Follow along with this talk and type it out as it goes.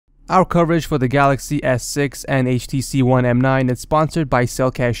Our coverage for the Galaxy S6 and HTC ONE M9 is sponsored by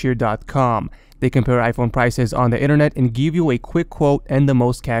Cashier.com. They compare iPhone prices on the internet and give you a quick quote and the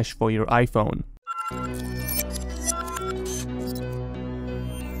most cash for your iPhone.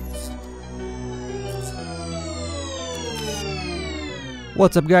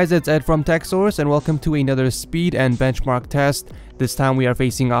 What's up guys, it's Ed from TechSource and welcome to another speed and benchmark test. This time we are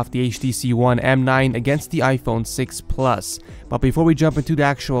facing off the HTC ONE M9 against the iPhone 6 Plus. But before we jump into the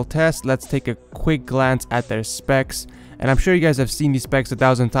actual test, let's take a quick glance at their specs. And I'm sure you guys have seen these specs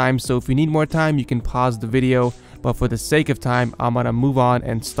 1,000 times, so if you need more time you can pause the video. But for the sake of time, I'm gonna move on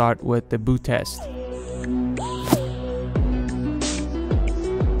and start with the boot test.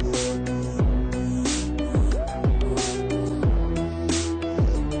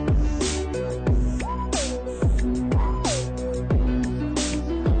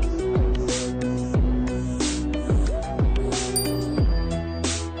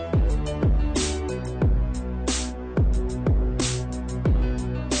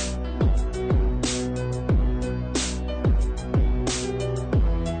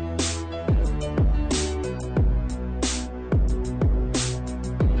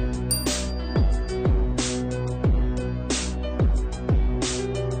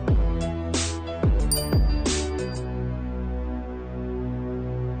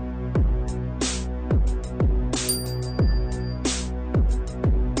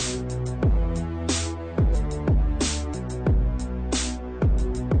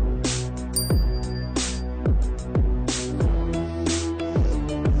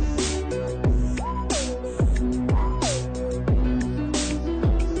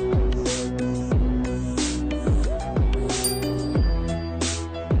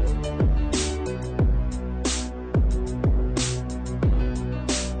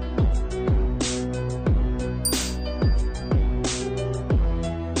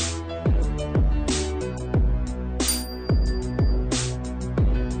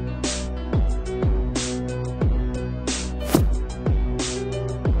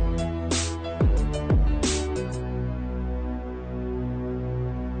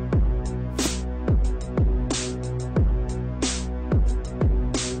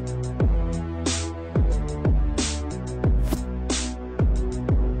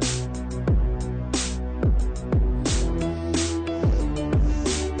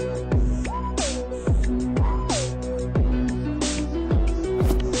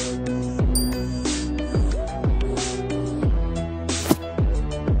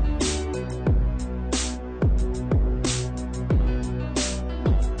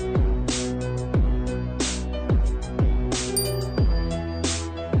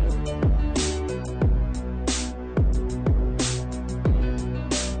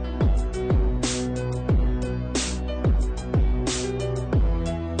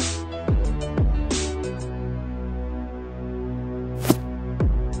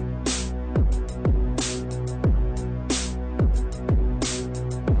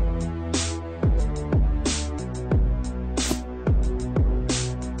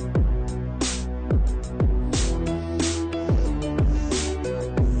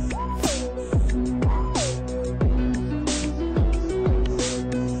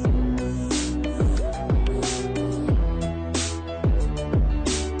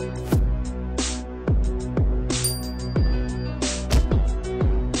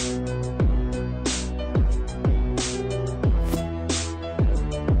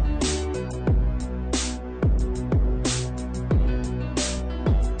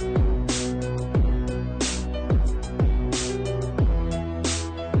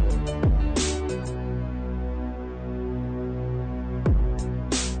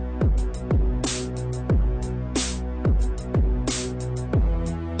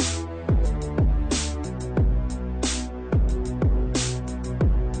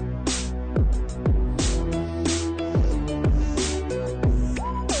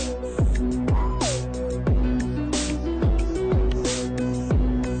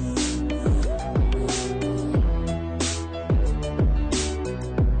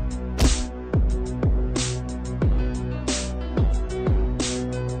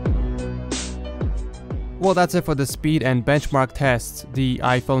 Well, that's it for the speed and benchmark tests. The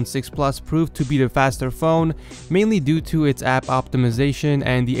iPhone 6 Plus proved to be the faster phone, mainly due to its app optimization,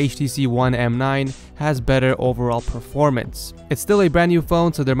 and the HTC ONE M9 has better overall performance. It's still a brand new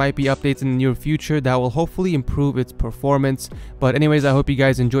phone, so there might be updates in the near future that will hopefully improve its performance. But anyways, I hope you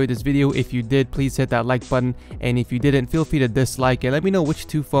guys enjoyed this video. If you did, please hit that like button, and if you didn't, feel free to dislike and let me know which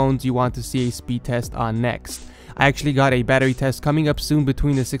two phones you want to see a speed test on next. I actually got a battery test coming up soon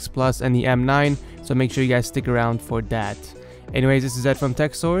between the 6 Plus and the M9, so make sure you guys stick around for that. Anyways, this is Ed from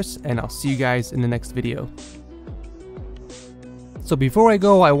TechSource, and I'll see you guys in the next video. So before I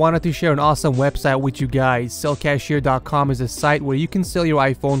go, I wanted to share an awesome website with you guys. Cashier.com is a site where you can sell your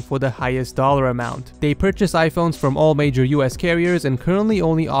iPhone for the highest dollar amount. They purchase iPhones from all major US carriers and currently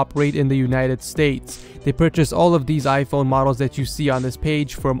only operate in the United States. They purchase all of these iPhone models that you see on this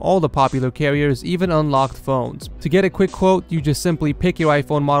page from all the popular carriers, even unlocked phones. To get a quick quote, you just simply pick your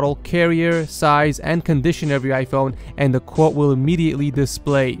iPhone model, carrier, size, and condition of your iPhone, and the quote will immediately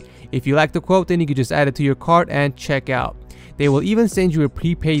display. If you like the quote, then you can just add it to your cart and check out. They will even send you a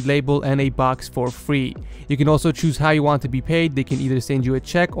prepaid label and a box for free. You can also choose how you want to be paid. They can either send you a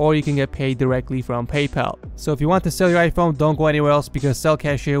check or you can get paid directly from PayPal. So if you want to sell your iPhone, don't go anywhere else because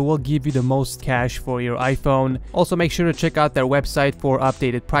Cashier will give you the most cash for your iPhone. Also, make sure to check out their website for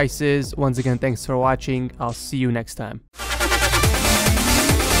updated prices. Once again, thanks for watching. I'll see you next time.